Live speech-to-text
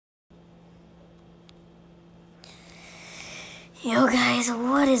Yo guys,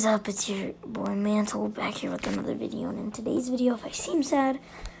 what is up? It's your boy Mantle back here with another video, and in today's video, if I seem sad,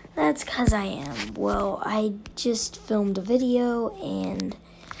 that's because I am. Well, I just filmed a video and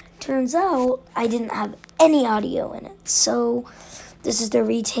turns out I didn't have any audio in it. So this is the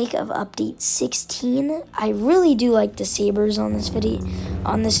retake of update 16. I really do like the sabers on this video,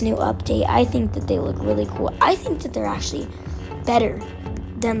 on this new update. I think that they look really cool. I think that they're actually better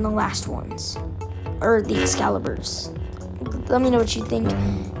than the last ones, or the Excaliburs. Let me know what you think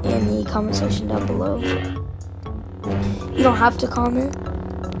in the comment section down below. You don't have to comment,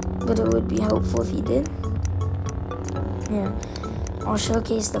 but it would be helpful if you did. Yeah, I'll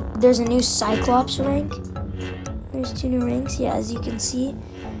showcase there's a new Cyclops rank. There's 2 new ranks. Yeah, as you can see,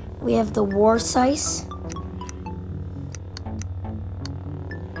 we have the War Sice.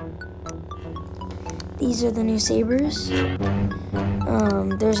 These are the new sabers.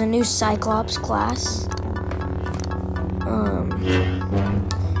 There's a new Cyclops class.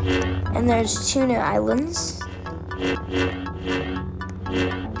 And there's 2 new islands.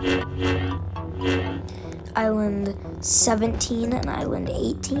 Island 17 and Island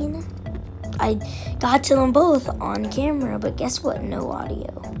 18. I got to them both on camera, but guess what? No audio.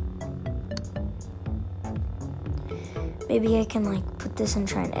 Maybe I can like put this and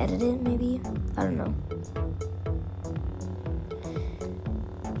try and edit it, maybe? I don't know.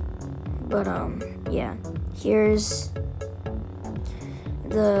 But yeah, here's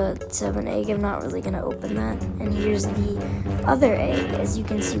the 7 egg. I'm not really gonna open that. And here's the other egg. As you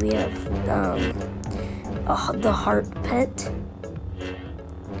can see, we have the heart pet,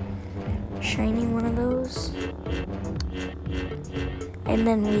 shiny one of those, and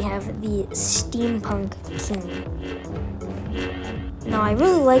then we have the steampunk king. Now I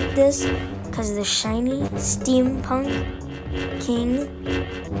really like this because the shiny steampunk king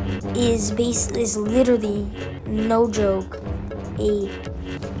is literally, no joke, a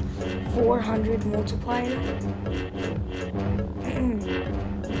 400 multiplier.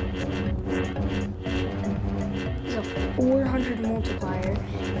 It's a 400 multiplier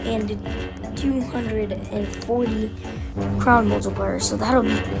and a 240 crown multiplier, so that'll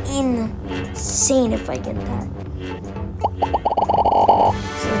be insane if I get that.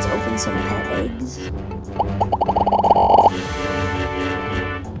 So let's open some pet eggs.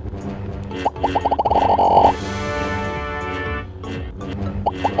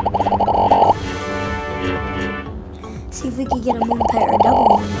 See if we could get a moon pet or a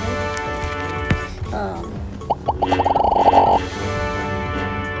double moon pet.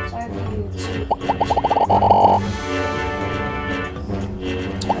 Sorry if you hear the squeaking.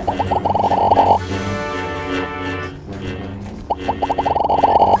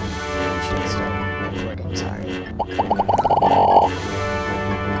 I should start recording, sorry.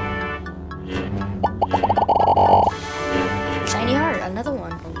 Shiny heart, another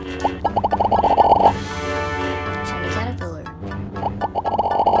one.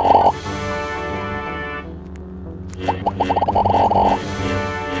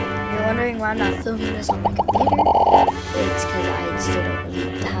 You're wondering why I'm not filming this on my computer? It's because I still don't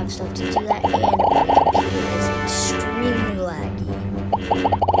really have stuff to do that, and my computer is extremely laggy.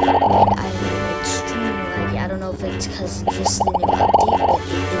 And I'm extremely laggy. I don't know if it's because just the new update, but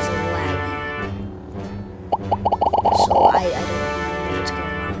it is laggy. So I don't really know what's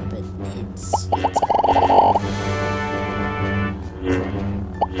going on, but it's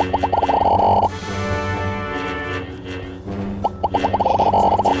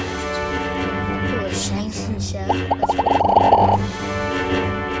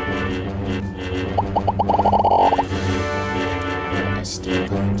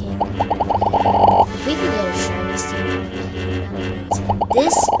steampunk king. If we could get a shiny steampunk king, that would be insane.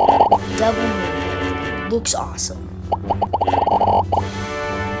 This double moon looks awesome.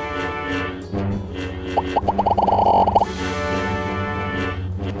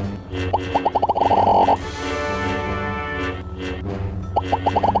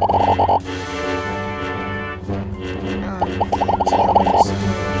 So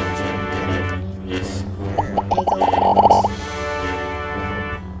yeah, we're just doing pet openings, or egg openings.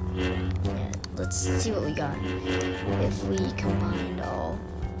 Let's see what we got if we combined all.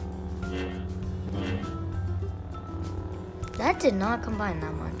 That did not combine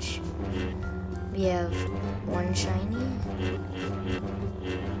that much. We have 1 shiny,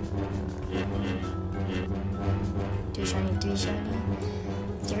 2 shiny, 3 shiny,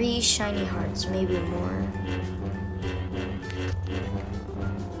 3 shiny hearts, maybe more.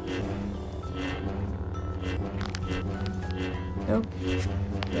 Nope.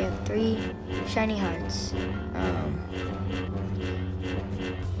 We have 3 shiny hearts.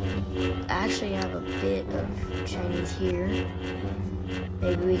 actually have a bit of Chinese here.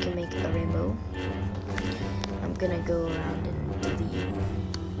 Maybe we can make a rainbow. I'm gonna go around and delete.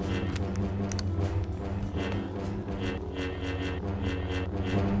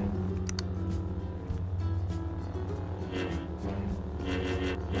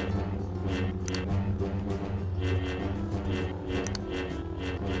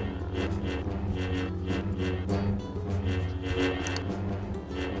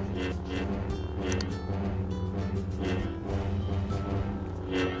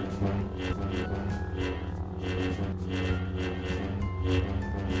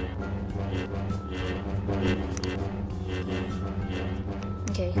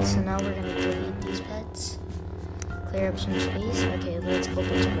 Okay, so now we're gonna delete these pets. Clear up some space. Okay, let's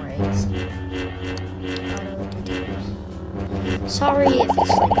open some more eggs. Auto details. Sorry if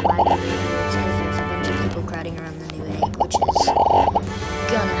it's like lagging, it's because there's a bunch of people crowding around the new egg, which is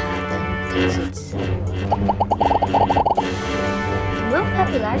gonna happen because it's the whale pet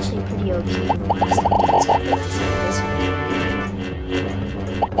was actually pretty okay in the last update, so I'd like to see this one.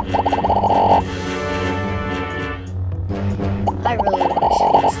 I really want to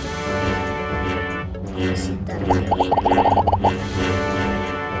show this thing. I want to see that video.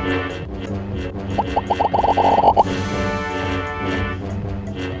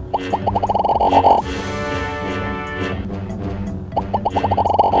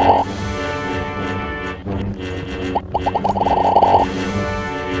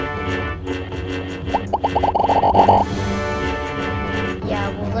 Yeah,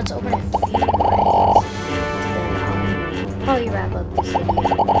 well, let's open a few more eggs. Probably wrap up this video.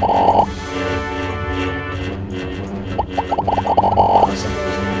 Also,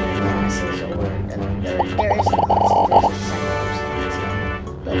 there's no new classes, or there is no classes, there's just Cyclops class,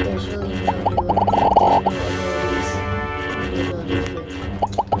 but there's really no new abilities.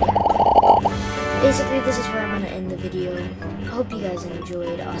 Basically, this is where I'm going to end the video. I hope you guys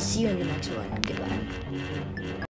enjoyed. I'll see you in the next one. Goodbye.